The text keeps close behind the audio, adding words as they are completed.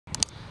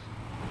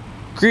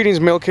Greetings,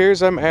 mail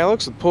carriers. I'm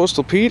Alex with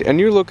Postal Pete, and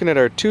you're looking at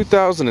our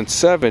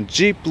 2007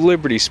 Jeep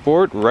Liberty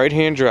Sport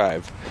right-hand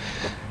drive.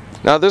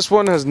 Now, this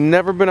one has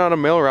never been on a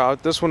mail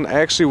route. This one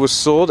actually was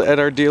sold at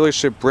our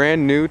dealership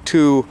brand new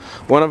to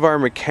one of our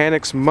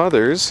mechanic's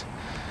mothers,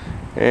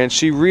 and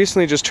she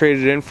recently just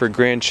traded it in for a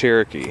Grand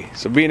Cherokee.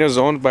 So being it was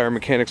owned by our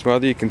mechanic's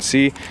mother, you can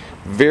see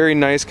very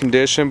nice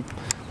condition,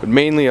 but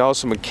mainly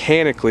also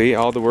mechanically,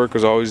 all the work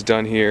was always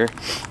done here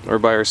or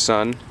by our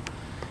son.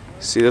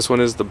 See, this one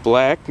is the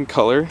black in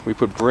color. We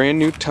put brand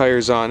new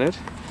tires on it.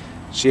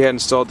 She had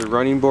installed the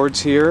running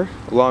boards here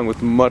along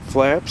with mud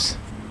flaps.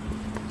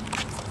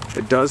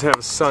 It does have a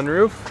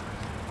sunroof.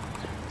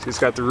 She's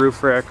got the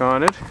roof rack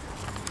on it.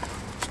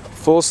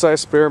 Full-size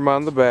spare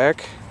mount on the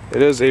back.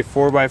 It is a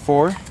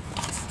 4x4.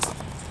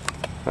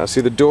 Now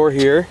see, the door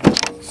here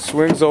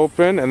swings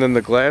open and then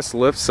the glass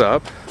lifts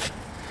up.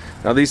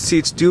 Now these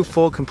seats do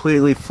fold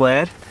completely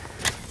flat.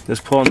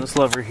 Just pulling this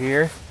lever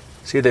here.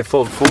 See, they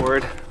fold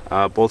forward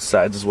both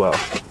sides as well.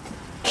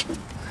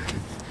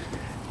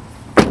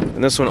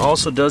 And this one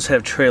also does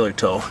have trailer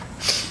tow.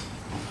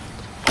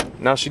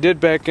 Now she did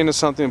back into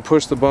something and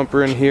push the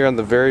bumper in here on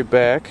the very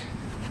back.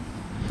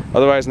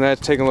 Otherwise than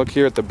that, taking a look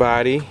here at the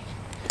body,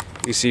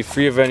 you see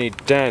free of any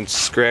dents,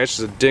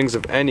 scratches, or dings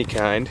of any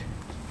kind.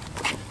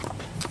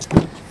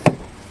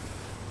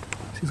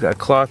 She's got a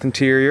cloth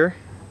interior.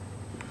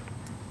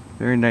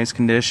 Very nice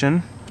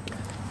condition.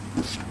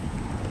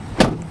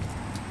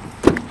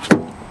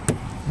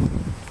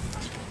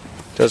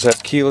 Does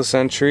have keyless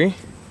entry.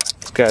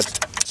 It's got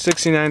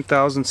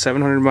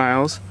 69,700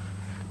 miles.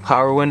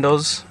 Power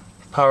windows,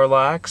 power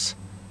locks,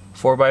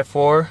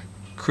 4x4,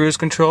 cruise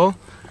control.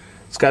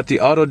 It's got the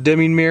auto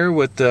dimming mirror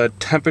with the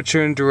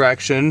temperature and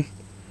direction.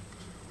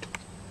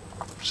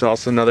 It's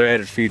also another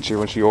added feature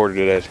when she ordered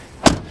it.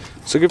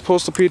 So give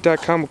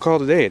PostalPete.com a call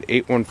today at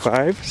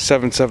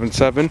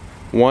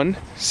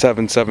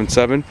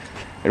 815-777-1777.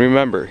 And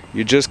remember,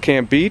 you just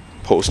can't beat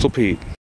Postal Pete.